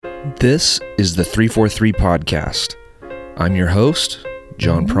This is the 343 Podcast. I'm your host,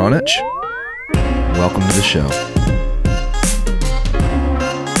 John Pronich. Welcome to the show.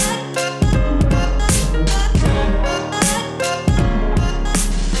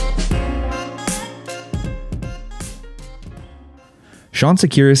 Sean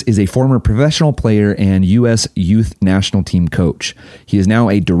Sekeres is a former professional player and U.S. Youth National Team coach. He is now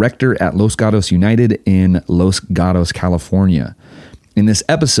a director at Los Gatos United in Los Gatos, California. In this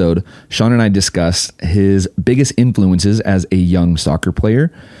episode, Sean and I discussed his biggest influences as a young soccer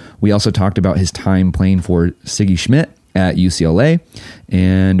player. We also talked about his time playing for Sigi Schmidt at UCLA,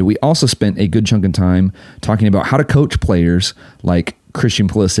 and we also spent a good chunk of time talking about how to coach players like Christian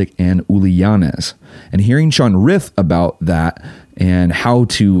Pulisic and Uli Yanez. And hearing Sean riff about that and how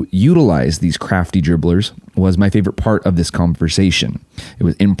to utilize these crafty dribblers was my favorite part of this conversation. It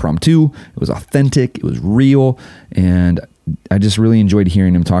was impromptu, it was authentic, it was real, and I just really enjoyed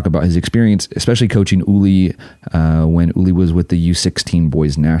hearing him talk about his experience, especially coaching Uli when Uli was with the U16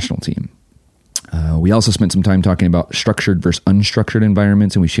 boys national team. We also spent some time talking about structured versus unstructured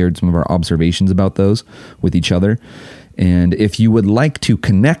environments, and we shared some of our observations about those with each other. And if you would like to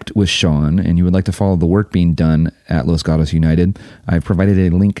connect with Sean and you would like to follow the work being done at Los Gatos United, I've provided a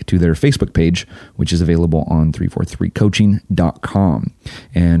link to their Facebook page, which is available on 343coaching.com.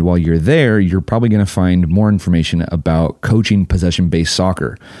 And while you're there, you're probably going to find more information about coaching possession-based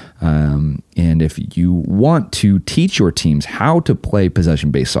soccer. And if you want to teach your teams how to play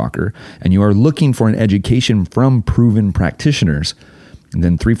possession-based soccer and you are looking for an education from proven practitioners,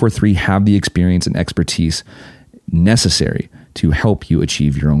 then 343 have the experience and expertise necessary to help you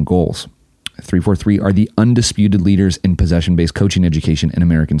achieve your own goals. 343 are the undisputed leaders in possession-based coaching education in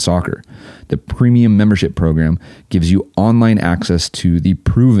American soccer. The premium membership program gives you online access to the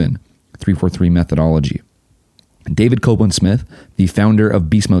proven 343 methodology. David Copeland-Smith, the founder of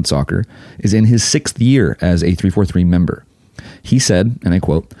Beast Mode Soccer, is in his 6th year as a 343 member. He said, and I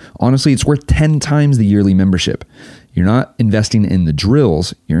quote, "Honestly, it's worth 10 times the yearly membership. You're not investing in the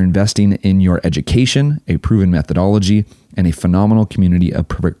drills, you're investing in your education, a proven methodology, and a phenomenal community of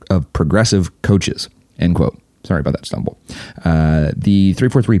progressive coaches." End quote. Sorry about that stumble. The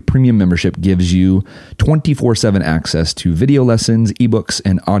 343 Premium membership gives you 24/7 access to video lessons, ebooks,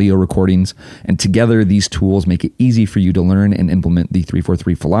 and audio recordings. And together, these tools make it easy for you to learn and implement the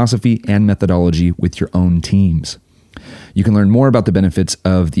 343 philosophy and methodology with your own teams. You can learn more about the benefits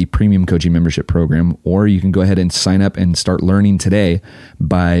of the Premium Coaching Membership Program, or you can go ahead and sign up and start learning today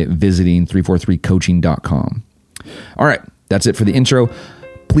by visiting 343coaching.com. All right, that's it for the intro.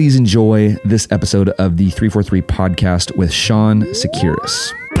 Please enjoy this episode of the 343 Podcast with Sean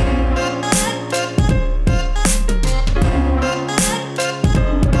Sekeres.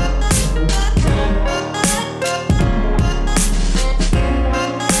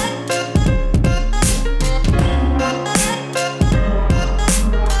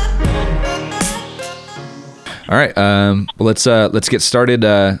 All right, well, let's get started.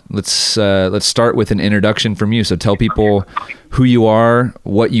 Let's start with an introduction from you. So tell people who you are,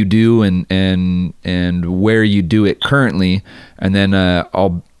 what you do, and where you do it currently, and then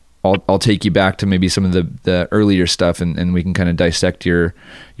I'll take you back to maybe some of the earlier stuff, and we can kind of dissect your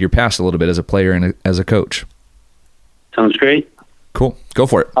past a little bit as a player and as a coach. Sounds great. Cool, go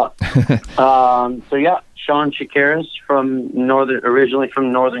for it. So yeah, Sean Sekeres originally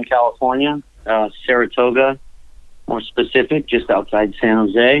from Northern California, Saratoga. More specific, just outside San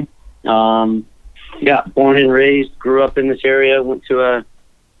Jose. Born and raised, grew up in this area, went to a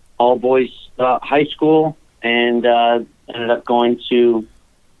all-boys high school, and ended up going to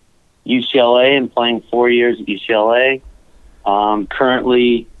UCLA and playing 4 years at UCLA.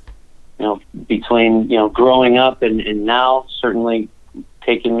 Currently, between growing up and now, certainly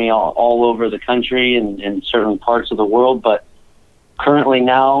taking me all over the country and certain parts of the world, but currently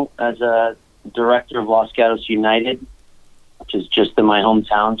now as a director of Los Gatos United, which is just in my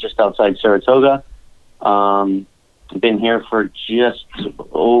hometown, just outside Saratoga. I've been here for just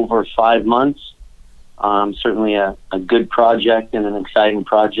over 5 months. Certainly a good project and an exciting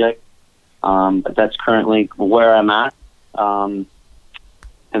project, but that's currently where I'm at. I've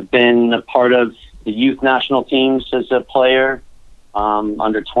been a part of the youth national teams as a player,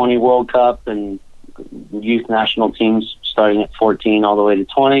 under 20 World Cup and youth national teams starting at 14 all the way to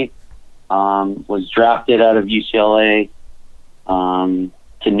 20. Was drafted out of UCLA to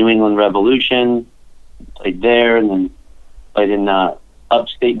New England Revolution, played there, and then played in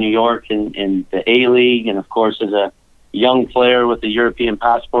upstate New York in the A-League, and of course as a young player with a European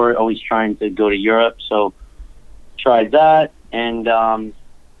passport, always trying to go to Europe, so tried that, and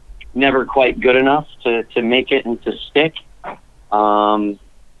never quite good enough to make it and to stick.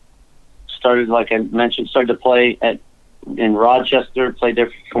 started, like I mentioned, started to play in Rochester, played there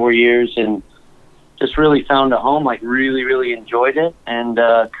for 4 years, and just really found a home, like really, really enjoyed it. And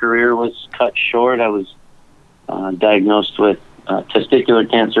career was cut short. I was diagnosed with testicular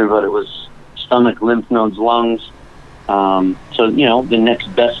cancer, but it was stomach, lymph nodes, lungs. So, the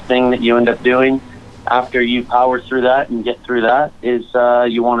next best thing that you end up doing after you power through that and get through that is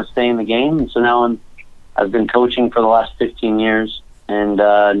you want to stay in the game. And so now I've been coaching for the last 15 years, and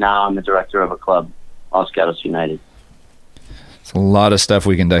now I'm the director of a club, Los Gatos United. It's a lot of stuff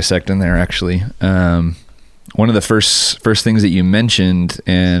we can dissect in there, actually. One of the first things that you mentioned,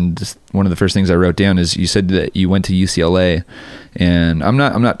 and one of the first things I wrote down, is you said that you went to UCLA, and I'm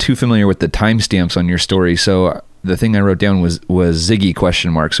not too familiar with the timestamps on your story. So the thing I wrote down was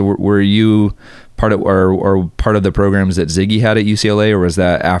Ziggy ? So were you part of or part of the programs that Ziggy had at UCLA, or was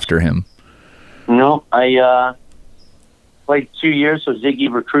that after him? No, I played 2 years. So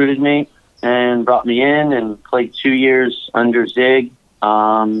Ziggy recruited me and brought me in, and played 2 years under Zig.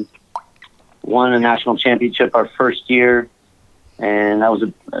 Won a national championship our first year, and that was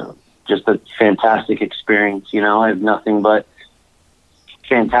just a fantastic experience. I have nothing but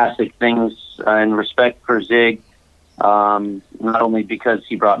fantastic things and respect for Zig, not only because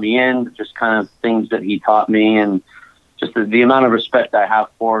he brought me in, but just kind of things that he taught me, and just the amount of respect I have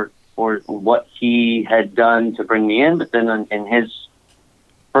for what he had done to bring me in, but then in his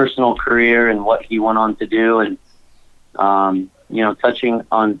personal career and what he went on to do. And touching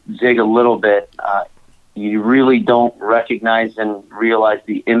on Zig a little bit, you really don't recognize and realize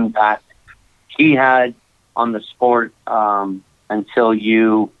the impact he had on the sport until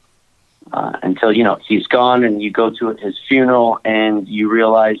he's gone and you go to his funeral and you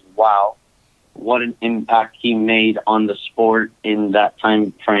realize, wow, what an impact he made on the sport in that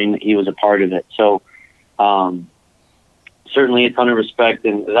time frame that he was a part of it. So certainly a ton of respect,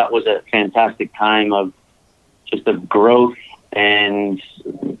 and that was a fantastic time of just the growth and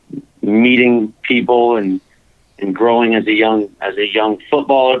meeting people and growing as a young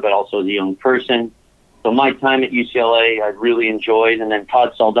footballer, but also as a young person. So my time at UCLA, I really enjoyed. And then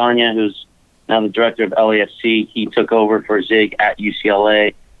Todd Saldana, who's now the director of LAFC, he took over for Zig at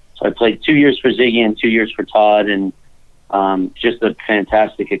UCLA. So I played 2 years for Ziggy and 2 years for Todd, and just a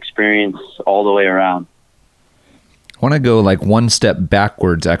fantastic experience all the way around. I want to go like one step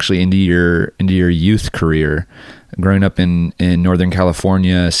backwards, actually, into your youth career. Growing up in Northern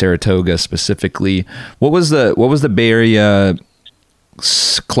California, Saratoga specifically, what was the Bay Area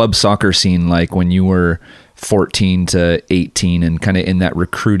club soccer scene like when you were 14 to 18 and kind of in that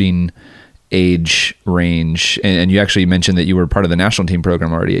recruiting age range? And you actually mentioned that you were part of the national team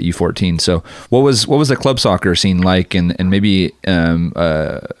program already at U14. So what was the club soccer scene like, and maybe in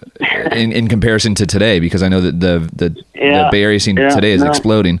comparison to today, because I know that the Bay Area scene today is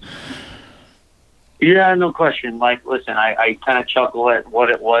exploding. Yeah, no question. Like, listen, I kind of chuckle at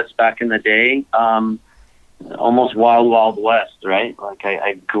what it was back in the day. Almost wild, wild west, right? Like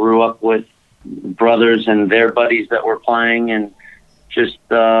I grew up with brothers and their buddies that were playing, and just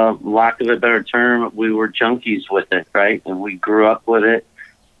lack of a better term, we were junkies with it, right? And we grew up with it.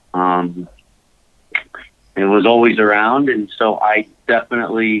 It was always around, and so I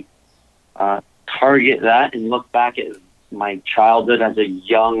definitely target that and look back at my childhood as a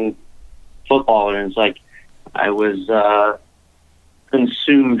young footballer, and it's like I was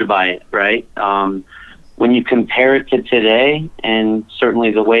consumed by it, right? When you compare it to today, and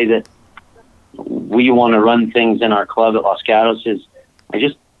certainly the way that we want to run things in our club at Los Gatos, is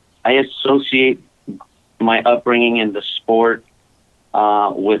I associate my upbringing in the sport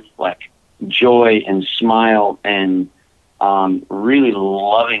with like joy and smile and really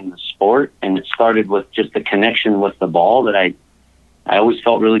loving the sport. And it started with just the connection with the ball, that I always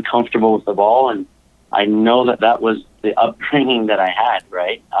felt really comfortable with the ball. And I know that was the upbringing that I had,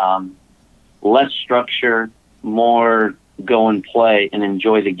 right? Less structure, more go and play and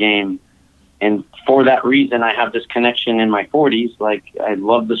enjoy the game. And for that reason, I have this connection in my 40s. Like, I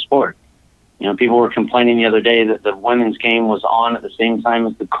love the sport. People were complaining the other day that the women's game was on at the same time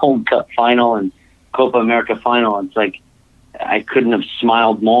as the Gold Cup final and Copa America final. It's like, I couldn't have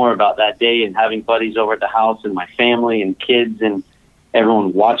smiled more about that day, and having buddies over at the house and my family and kids and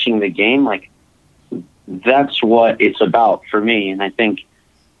everyone watching the game. Like, that's what it's about for me. And I think,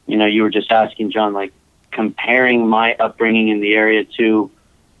 you were just asking, John, like, comparing my upbringing in the area to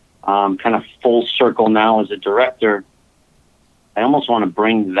kind of full circle now as a director, I almost want to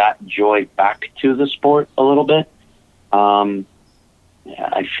bring that joy back to the sport a little bit. I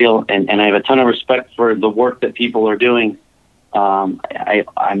feel, and I have a ton of respect for the work that people are doing.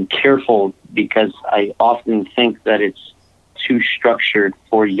 I'm careful because I often think that it's too structured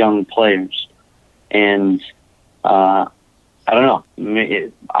for young players. And I don't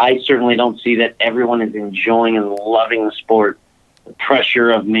know. I certainly don't see that everyone is enjoying and loving the sport. The pressure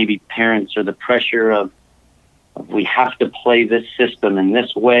of maybe parents, or the pressure of we have to play this system in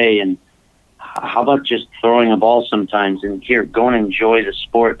this way, and how about just throwing a ball sometimes, and here, go and enjoy the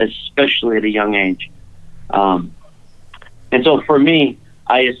sport, especially at a young age. And so for me,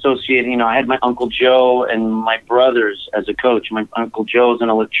 I associate, I had my Uncle Joe and my brothers as a coach. My Uncle Joe's an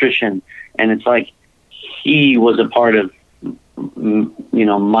electrician, and it's like he was a part of,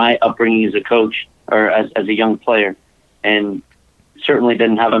 my upbringing as a coach, or as a young player, and certainly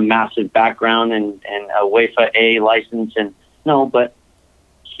didn't have a massive background and a UEFA A license, but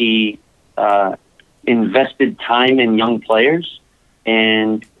he invested time in young players,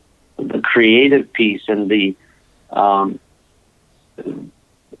 and the creative piece and the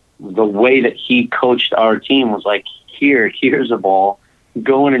way that he coached our team was like, here's a ball,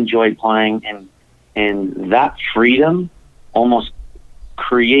 go and enjoy playing, and that freedom almost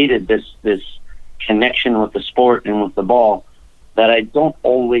created this connection with the sport and with the ball that I don't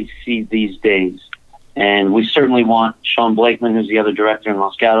always see these days. And we certainly want Sean Blakeman, who's the other director in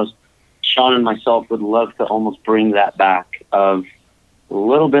Los Gatos. Sean and myself would love to almost bring that back, of a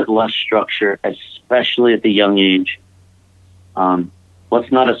little bit less structure, especially at the young age.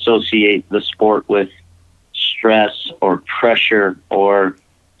 Let's not associate the sport with stress or pressure or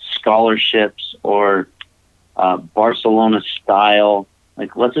scholarships or Barcelona style.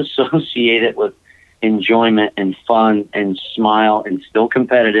 Like, let's associate it with enjoyment and fun and smile, and still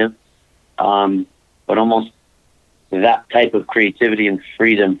competitive, but almost that type of creativity and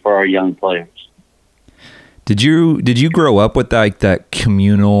freedom for our young players. Did you grow up with that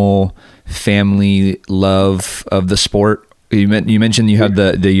communal family love of the sport? You mentioned you had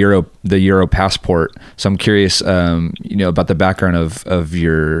the Euro passport, so I'm curious, about the background of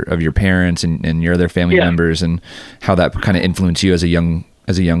your parents and your other family members, and how that kind of influenced you as a young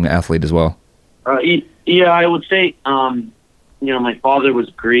athlete as well. I would say, my father was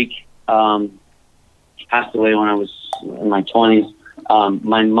Greek. He passed away when I was in my 20s.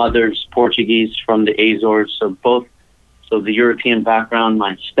 My mother's Portuguese from the Azores, so the European background.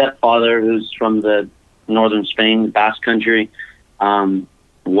 My stepfather, who's from the northern Spain, Basque Country,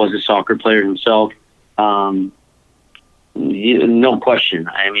 was a soccer player himself. No question.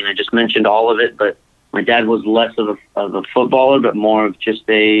 I mean, I just mentioned all of it, but my dad was less of a footballer, but more of just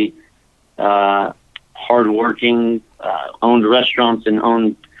a hardworking, owned restaurants and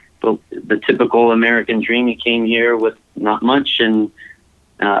owned the typical American dream. He came here with not much and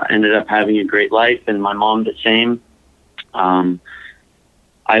ended up having a great life, and my mom the same.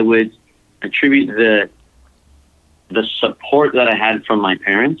 I would attribute the support that I had from my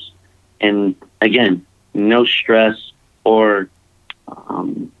parents, and again, no stress or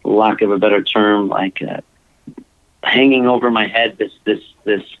lack of a better term, like hanging over my head.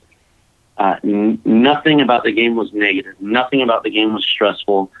 Nothing about the game was negative. Nothing about the game was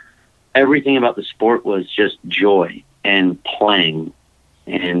stressful. Everything about the sport was just joy and playing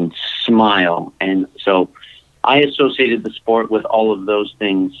and smile. And so I associated the sport with all of those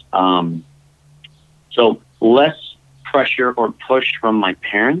things. So less pressure or push from my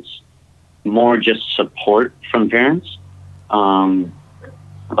parents, more just support from parents. But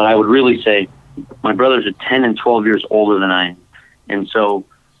I would really say my brothers are 10 and 12 years older than I am. And so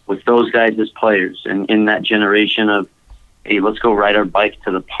with those guys as players, and in that generation of, hey, let's go ride our bike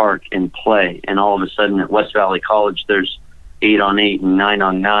to the park and play. And all of a sudden at West Valley College, there's 8-on-8 and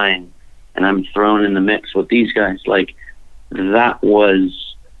 9-on-9. And I'm thrown in the mix with these guys. Like, that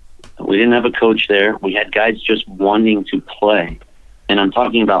was, we didn't have a coach there. We had guys just wanting to play. And I'm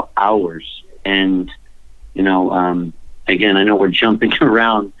talking about hours. And, again, I know we're jumping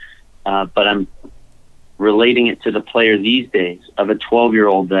around, but I'm relating it to the player these days of a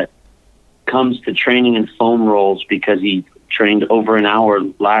 12-year-old that comes to training in foam rolls because he trained over an hour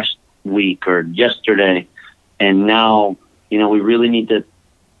last week or yesterday. And now, we really need to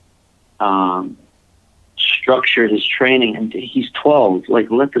structure his training. And he's 12. Like,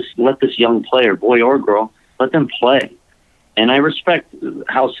 let this young player, boy or girl, let them play. And I respect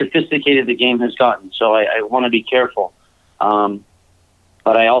how sophisticated the game has gotten, so I want to be careful. But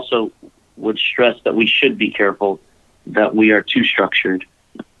I also would stress that we should be careful that we are too structured.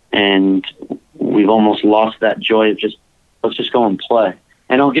 And we've almost lost that joy of let's just go and play.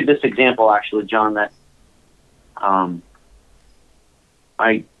 And I'll give this example, actually, John, that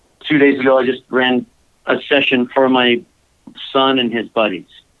 2 days ago, I just ran a session for my son and his buddies,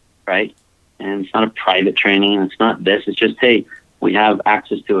 right? And it's not a private training, and it's not this. It's just, hey, we have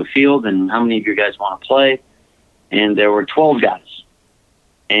access to a field, and how many of you guys want to play? And there were 12 guys.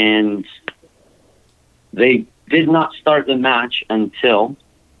 And They did not start the match until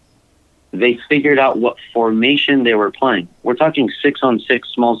they figured out what formation they were playing. We're talking 6-on-6,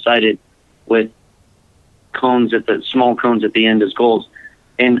 small-sided, with small cones at the end as goals.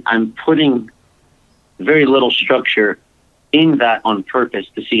 And I'm putting very little structure in that on purpose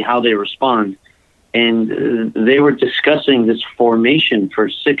to see how they respond. And they were discussing this formation for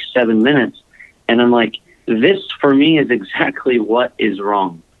 6-7 minutes. And I'm like, this for me is exactly what is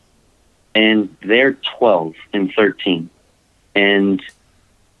wrong. And they're 12 and 13. And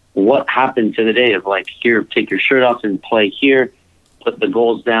what happened to the day of like, here, take your shirt off and play here, put the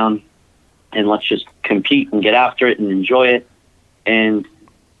goals down, and let's just compete and get after it and enjoy it. And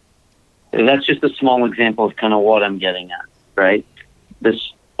that's just a small example of kind of what I'm getting at, right?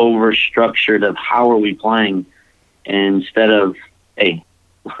 This over-structured of how are we playing instead of, hey,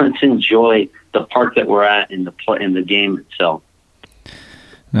 let's enjoy the part that we're at in the game itself.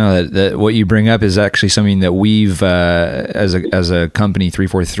 No, that what you bring up is actually something that we've, as a company,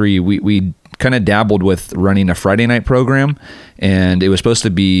 343, we kind of dabbled with running a Friday night program, and it was supposed to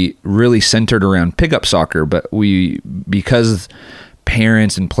be really centered around pickup soccer, but because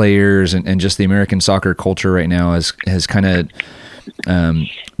parents and players and just the American soccer culture right now has kind of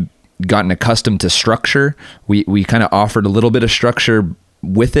gotten accustomed to structure, we kind of offered a little bit of structure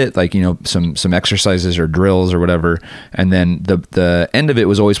with it, like, some exercises or drills or whatever. And then the end of it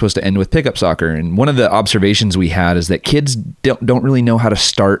was always supposed to end with pickup soccer. And one of the observations we had is that kids don't really know how to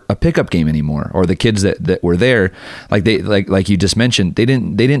start a pickup game anymore. Or the kids that were there, like you just mentioned, they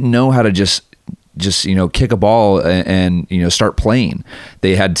didn't know how to just kick a ball and start playing.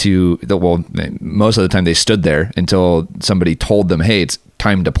 They had to, most of the time they stood there until somebody told them, hey, it's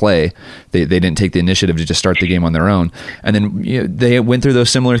time to play. They didn't take the initiative to just start the game on their own. And then they went through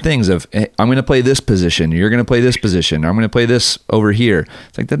those similar things of, hey, I'm going to play this position, you're going to play this position, I'm going to play this over here.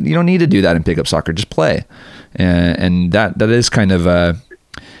 It's like that. You don't need to do that in pickup soccer. Just play. And that is kind of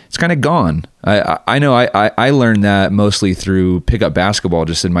it's kind of gone. I know I learned that mostly through pickup basketball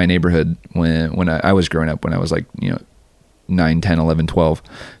just in my neighborhood when I was growing up, when I was like 9, 10, 11, 12.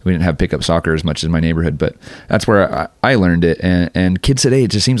 We didn't have pickup soccer as much as my neighborhood, but that's where I learned it. And kids today,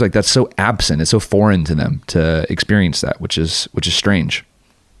 it just seems like that's so absent. It's so foreign to them to experience that, which is strange.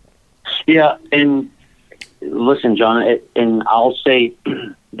 Yeah. And listen, John, and I'll say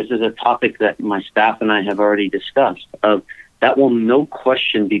this is a topic that my staff and I have already discussed. That will no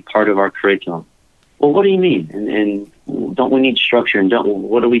question be part of our curriculum. Well, what do you mean? And don't we need structure? And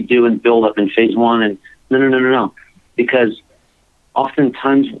what do we do and build up in phase one? And no. Because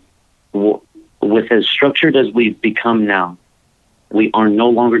oftentimes, with as structured as we've become now, we are no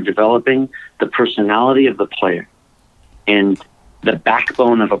longer developing the personality of the player and the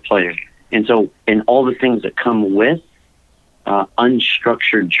backbone of a player. And so, and all the things that come with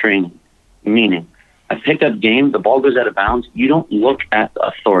unstructured training, meaning a pickup game, the ball goes out of bounds. You don't look at the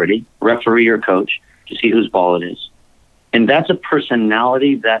authority, referee or coach, to see whose ball it is. And that's a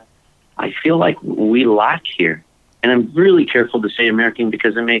personality that I feel like we lack here. And I'm really careful to say American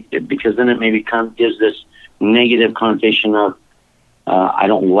because then it maybe gives this negative connotation of I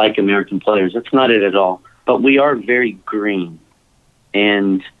don't like American players. That's not it at all. But we are very green.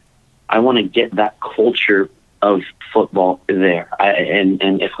 And I want to get that culture of football there.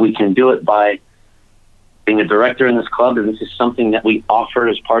 And if we can do it by being a director in this club, and this is something that we offer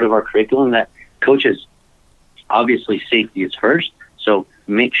as part of our curriculum, that coaches, obviously safety is first, so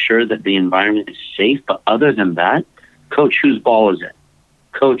make sure that the environment is safe. But other than that, coach, whose ball is it?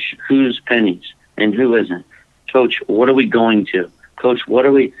 Coach, whose pennies and who isn't? Coach, what are we going to? Coach, what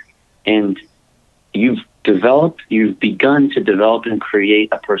are we? And you've begun to develop and create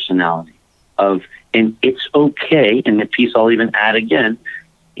a personality of, and it's okay, and the piece I'll even add again,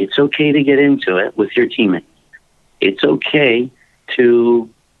 it's okay to get into it with your teammates. It's okay to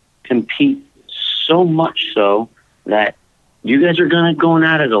compete so much so that you guys are going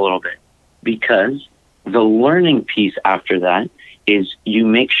at it a little bit, because the learning piece after that is you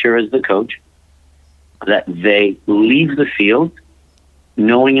make sure as the coach that they leave the field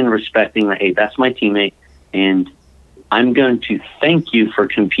knowing and respecting that, hey, that's my teammate, and I'm going to thank you for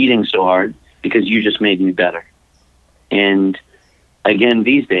competing so hard because you just made me better. And again,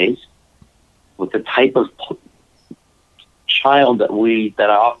 these days, with the type of child that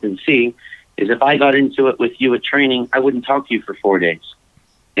I often see, is if I got into it with you at training, I wouldn't talk to you for 4 days.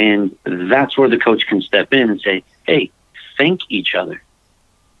 And that's where the coach can step in and say, hey, thank each other.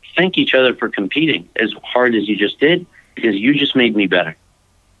 Thank each other for competing as hard as you just did, because you just made me better.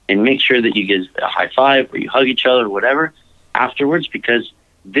 And make sure that you give a high five or you hug each other or whatever afterwards, because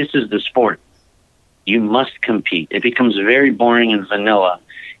this is the sport. You must compete. It becomes very boring and vanilla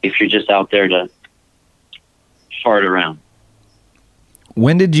if you're just out there to fart around.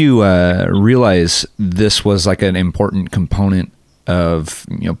 When did you realize this was like an important component of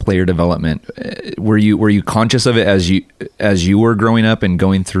player development? Were you conscious of it as you were growing up and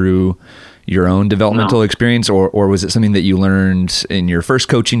going through your own developmental experience, or was it something that you learned in your first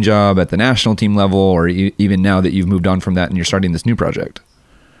coaching job at the national team level, or even now that you've moved on from that and you're starting this new project?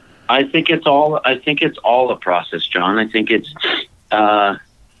 I think it's all a process, John. I think it's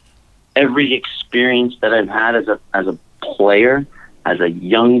every experience that I've had as a player, as a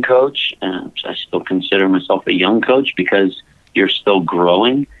young coach, and I still consider myself a young coach because you're still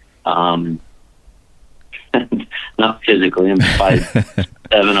growing. Not physically, I'm 5'7"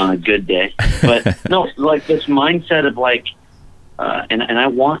 on a good day, but no, like this mindset of like, and I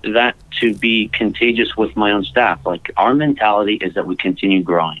want that to be contagious with my own staff. Like our mentality is that we continue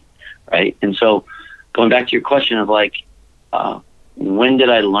growing, right? And so, going back to your question of like, when did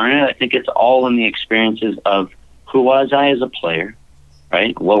I learn it? I think it's all in the experiences of who was I as a player,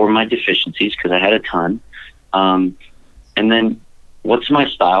 right? What were my deficiencies? Because I had a ton. And then what's my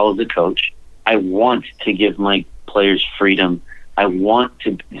style as a coach? I want to give my players freedom. I want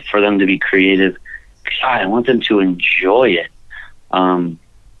for them to be creative. God, I want them to enjoy it. The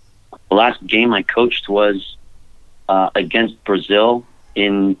last game I coached was against Brazil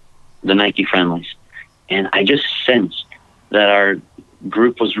in the Nike friendlies. And I just sensed that our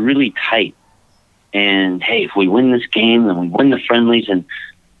group was really tight. And hey, if we win this game, then we win the friendlies. And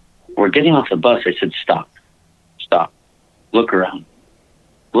we're getting off the bus. I said, stop, look around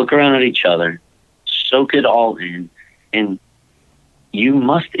at each other, soak it all in. And you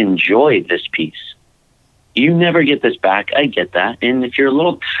must enjoy this piece. You never get this back. I get that. And if you're a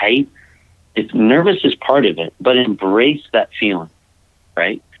little tight, it's nervous is part of it, but embrace that feeling,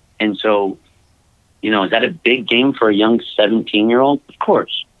 right? And so, is that a big game for a young 17-year-old? Of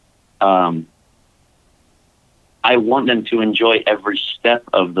course. I want them to enjoy every step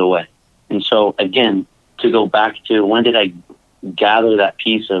of the way. And so, again, to go back to when did I gather that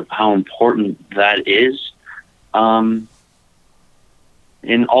piece of how important that is,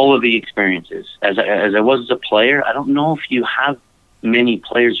 in all of the experiences. As I was as a player, I don't know if you have many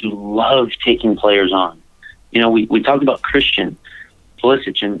players who love taking players on. We talked about Christian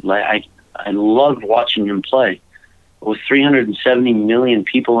Pulisic, and I loved watching him play. With 370 million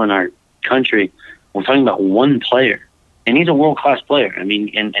people in our country, we're talking about one player, and he's a world-class player. I mean,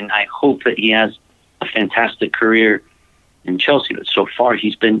 and I hope that he has a fantastic career in Chelsea. But so far,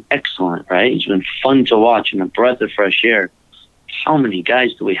 he's been excellent, right? He's been fun to watch and a breath of fresh air. How many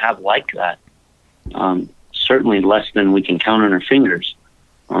guys do we have like that? Certainly less than we can count on our fingers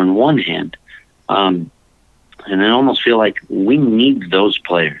on one hand. And I almost feel like we need those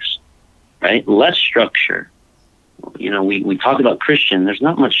players, right? Less structure. We talk about Christian. There's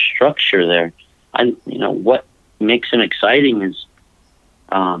not much structure there. What makes him exciting is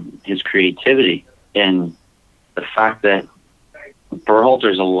his creativity and the fact that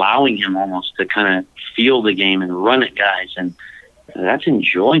Berhalter's allowing him almost to kind of feel the game and run at guys, and that's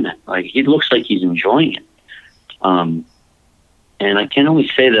enjoyment. Like he looks like he's enjoying it. And I can't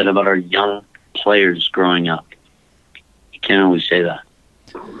always say that about our young players growing up. You can't always say that.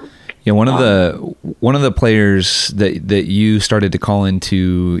 Yeah, one of the players that you started to call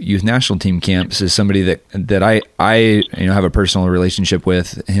into youth national team camps is somebody that I have a personal relationship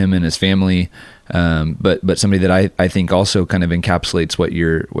with him and his family, but somebody that I think also kind of encapsulates what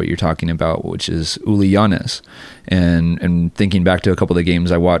you're talking about, which is Uli Yanes, and thinking back to a couple of the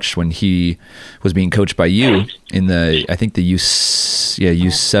games I watched when he was being coached by you in the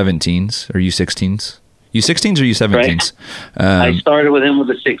U17s or U16s. U16s or U17s? Right. I started with him with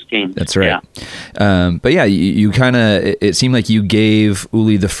the 16. That's right. Yeah. But yeah, you kind of, it seemed like you gave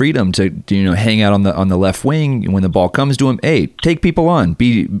Uli the freedom to hang out on the left wing when the ball comes to him. Hey, take people on,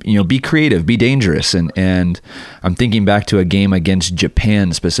 be creative, be dangerous. And I'm thinking back to a game against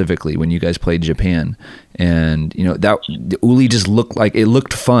Japan specifically when you guys played Japan, and that Uli just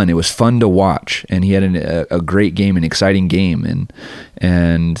looked fun. It was fun to watch, and he had a great game, an exciting game,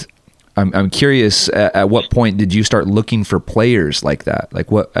 and I'm curious, at what point did you start looking for players like that? Like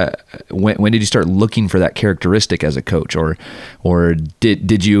when did you start looking for that characteristic as a coach, or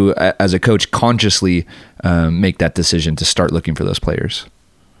did you as a coach consciously make that decision to start looking for those players?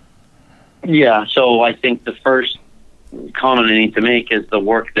 Yeah. So I think the first comment I need to make is the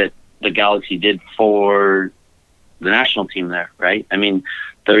work that the Galaxy did for the national team there, right? I mean,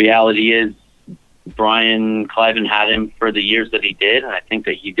 the reality is Brian Cliven had him for the years that he did, and I think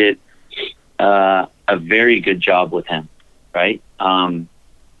that he did a very good job with him, right? And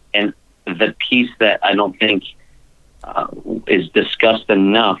the piece that I don't think is discussed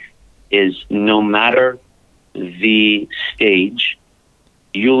enough is no matter the stage,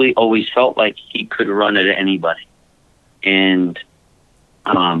 Yuli always felt like he could run it at anybody. And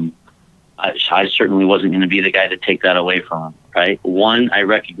I certainly wasn't going to be the guy to take that away from him, right? One, I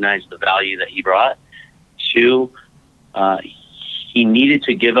recognized the value that he brought. Two, he needed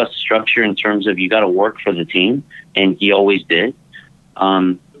to give us structure in terms of you got to work for the team, and he always did.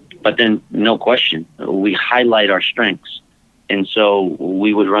 But then, no question, we highlight our strengths. And so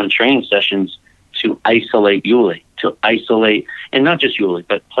we would run training sessions to isolate Yuli, and not just Yuli,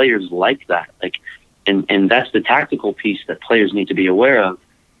 but players like that. And that's the tactical piece that players need to be aware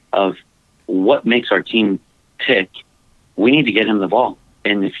of what makes our team tick. We need to get him the ball.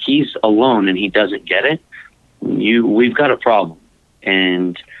 And if he's alone and he doesn't get it, we've got a problem.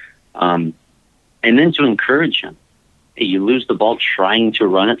 And then to encourage him. You lose the ball trying to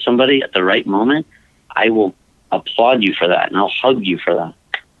run at somebody at the right moment, I will applaud you for that, and I'll hug you for that.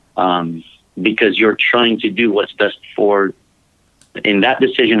 Because you're trying to do what's best in that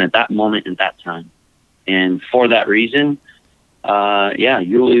decision at that moment at that time. And for that reason,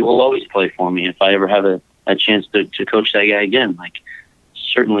 Yuli will always play for me if I ever have a chance to coach that guy again.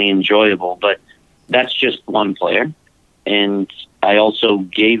 Certainly enjoyable, but that's just one player. And I also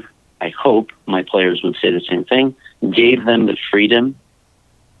I hope my players would say the same thing, gave them the freedom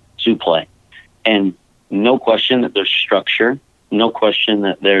to play. And no question that there's structure, no question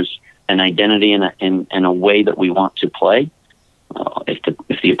that there's an identity and a way that we want to play.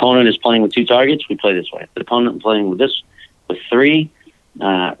 If the opponent is playing with 2 targets, we play this way. If the opponent is playing with 3,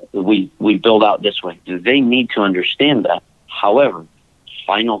 we build out this way. They need to understand that. However,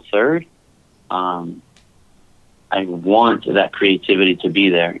 final third, I want that creativity to be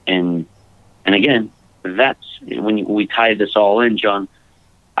there. And again, that's when we tie this all in, John,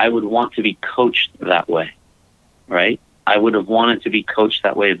 I would want to be coached that way, right? I would have wanted to be coached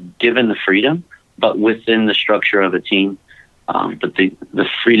that way, given the freedom, but within the structure of a team. But the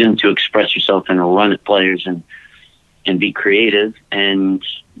freedom to express yourself and run at players and be creative. And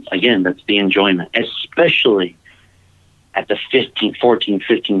again, that's the enjoyment, especially at the 14,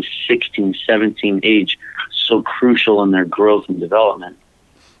 15, 16, 17 age, so crucial in their growth and development.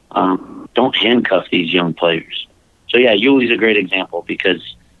 Don't handcuff these young players. So yeah, Yuli's a great example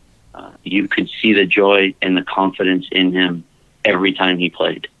because you could see the joy and the confidence in him every time he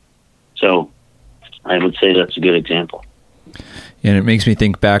played. So I would say that's a good example. And it makes me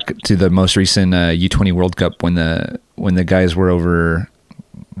think back to the most recent U20 World Cup when the guys were over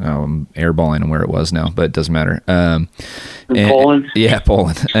airballing and where it was now, but it doesn't matter. Poland? Yeah,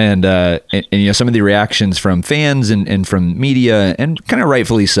 Poland. And some of the reactions from fans and from media, and kind of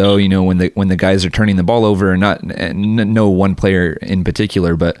rightfully so, when the guys are turning the ball over, and no one player in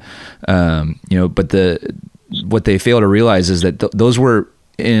particular, but what they fail to realize is that those were,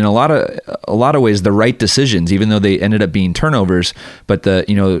 in a lot of ways, the right decisions, even though they ended up being turnovers. But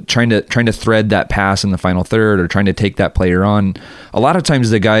trying to thread that pass in the final third, or trying to take that player on, a lot of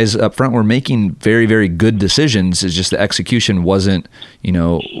times the guys up front were making very, very good decisions. It's just the execution wasn't,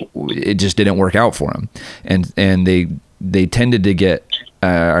 it just didn't work out for them, and they tended to get.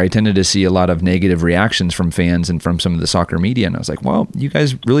 I tended to see a lot of negative reactions from fans and from some of the soccer media. And I was like, well, you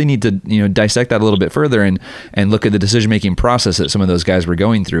guys really need to, dissect that a little bit further and look at the decision-making process that some of those guys were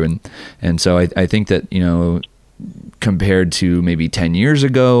going through. And so I think that, compared to maybe 10 years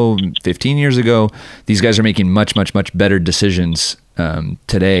ago, 15 years ago, these guys are making much, much, much better decisions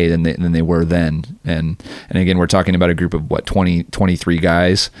today than they were then. And again, we're talking about a group of 23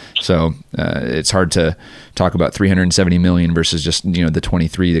 guys. So it's hard to talk about 370 million versus just, the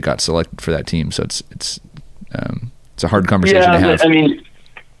 23 that got selected for that team. So it's a hard conversation to have. I mean,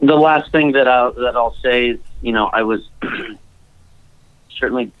 the last thing that I'll say is, I was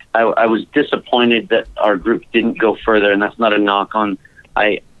certainly, I was disappointed that our group didn't go further, and that's not a knock on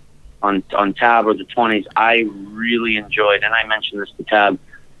Tab or the 20s. I really enjoyed, and I mentioned this to Tab,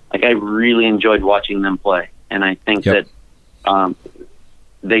 I really enjoyed watching them play. And I think that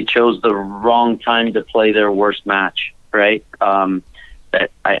they chose the wrong time to play their worst match, right?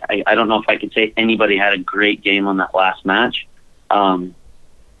 That I don't know if I could say anybody had a great game on that last match.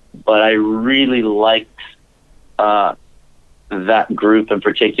 But I really liked that group in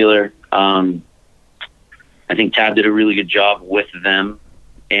particular. I think Tab did a really good job with them.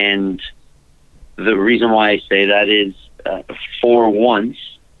 And the reason why I say that is, for once,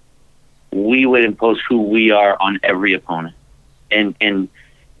 we would impose who we are on every opponent. And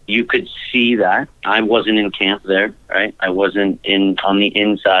you could see that. I wasn't in camp there, right? I wasn't on the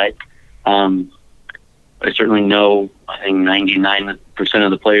inside. I certainly know, I think 99%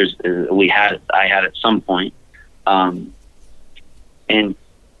 of the players I had at some point. And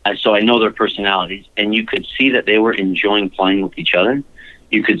so I know their personalities, and you could see that they were enjoying playing with each other.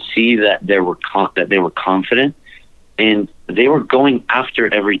 You could see that they were confident, and they were going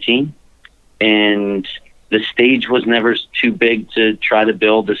after every team. And the stage was never too big to try to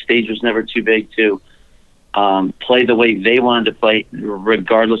build. The stage was never too big to play the way they wanted to play,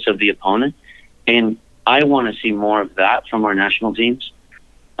 regardless of the opponent. And I want to see more of that from our national teams.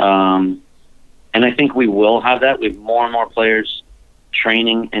 And I think we will have that. We have more and more players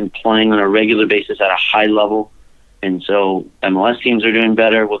training and playing on a regular basis at a high level. And so MLS teams are doing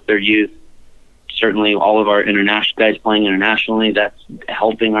better with their youth. Certainly all of our international guys playing internationally, that's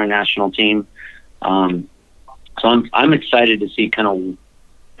helping our national team. So I'm excited to see kind of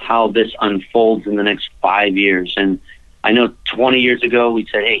how this unfolds in the next 5 years. And I know 20 years ago we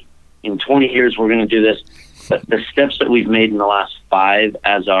said, hey, in 20 years we're going to do this. But the steps that we've made in the last 5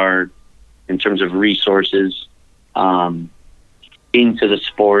 in terms of resources into the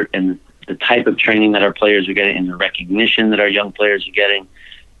sport and the type of training that our players are getting and the recognition that our young players are getting,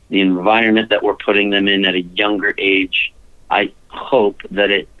 the environment that we're putting them in at a younger age, I hope that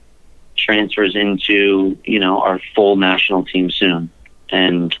it transfers into, our full national team soon.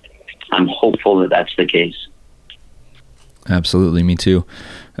 And I'm hopeful that that's the case. Absolutely. Me too.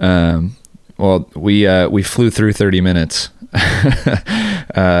 Well, we flew through 30 minutes.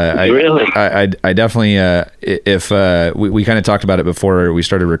 Really? I definitely, if we kind of talked about it before we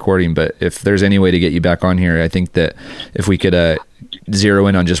started recording, but if there's any way to get you back on here, I think that if we could zero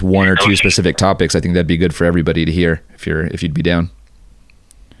in on just one or two specific topics, I think that'd be good for everybody to hear if you'd be down.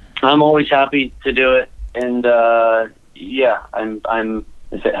 I'm always happy to do it. And I'm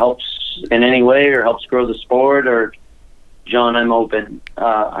if it helps in any way or helps grow the sport, or John, I'm open.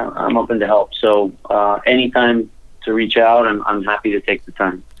 I'm open to help. So anytime to reach out, I'm happy to take the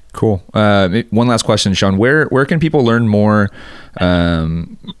time. Cool. One last question, Sean. Where can people learn more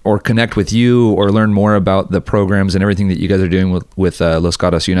or connect with you or learn more about the programs and everything that you guys are doing with Los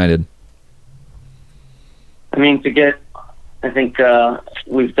Gatos United? I think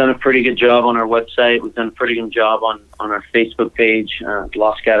we've done a pretty good job on our website. We've done a pretty good job on our Facebook page,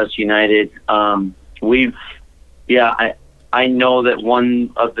 Los Gatos United. I know that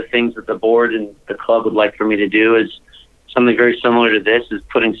one of the things that the board and the club would like for me to do is something very similar to this, is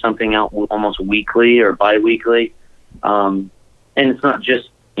putting something out almost weekly or bi-weekly. And it's not just,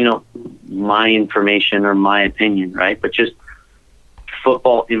 my information or my opinion, right? But just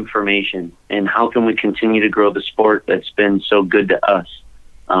football information and how can we continue to grow the sport that's been so good to us.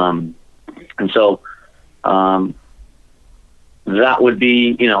 And so that would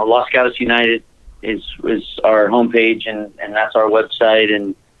be, Los Gatos United is our homepage, and that's our website,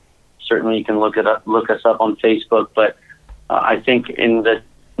 and certainly you can look us up on Facebook. But I think in the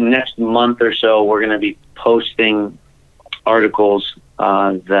next month or so, we're going to be posting articles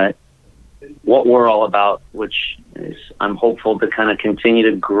that what we're all about, which is I'm hopeful to kind of continue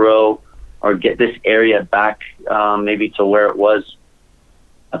to grow or get this area back maybe to where it was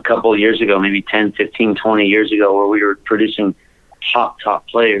a couple of years ago, maybe 10, 15, 20 years ago, where we were producing top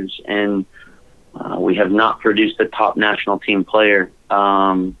players. And we have not produced a top national team player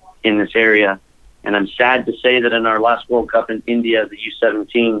in this area. And I'm sad to say that in our last World Cup in India, the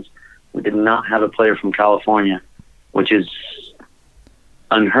U17s, we did not have a player from California, which is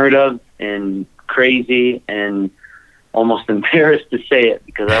unheard of and crazy and almost embarrassed to say it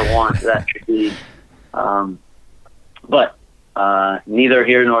because I want that to be. But neither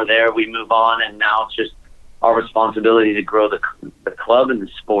here nor there. We move on, and now it's just our responsibility to grow the club and the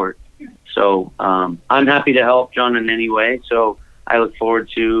sport. So I'm happy to help, John, in any way. So I look forward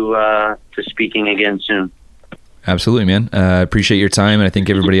to speaking again soon. Absolutely, man. Appreciate your time, and I think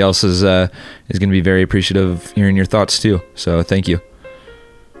everybody else is going to be very appreciative of hearing your thoughts too. So thank you.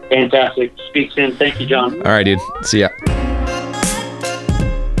 Fantastic. Speak soon. Thank you, John. All right, dude. See ya.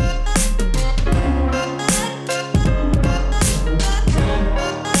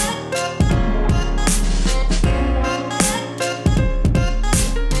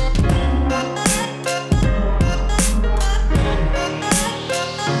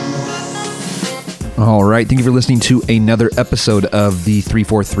 All right. Thank you for listening to another episode of the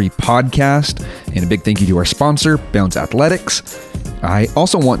 343 podcast. And a big thank you to our sponsor, Bounce Athletics. I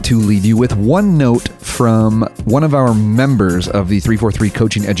also want to leave you with one note from one of our members of the 343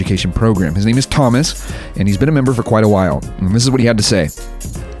 Coaching Education Program. His name is Thomas, and he's been a member for quite a while. And this is what he had to say.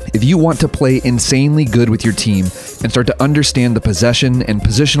 If you want to play insanely good with your team and start to understand the possession and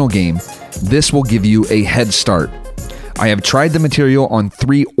positional game, this will give you a head start. I have tried the material on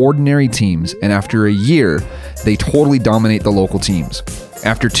 3 ordinary teams, and after a year, they totally dominate the local teams.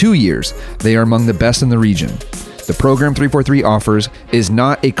 After 2 years, they are among the best in the region. The program 343 offers is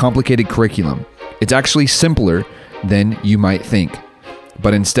not a complicated curriculum. It's actually simpler than you might think.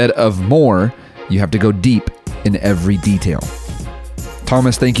 But instead of more, you have to go deep in every detail.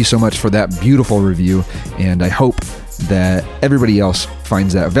 Thomas, thank you so much for that beautiful review, and I hope that everybody else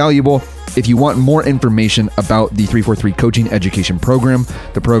finds that valuable. If you want more information about the 343 Coaching Education Program,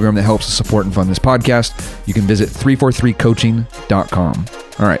 the program that helps support and fund this podcast, you can visit 343coaching.com.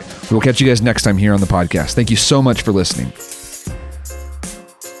 All right, we will catch you guys next time here on the podcast. Thank you so much for listening.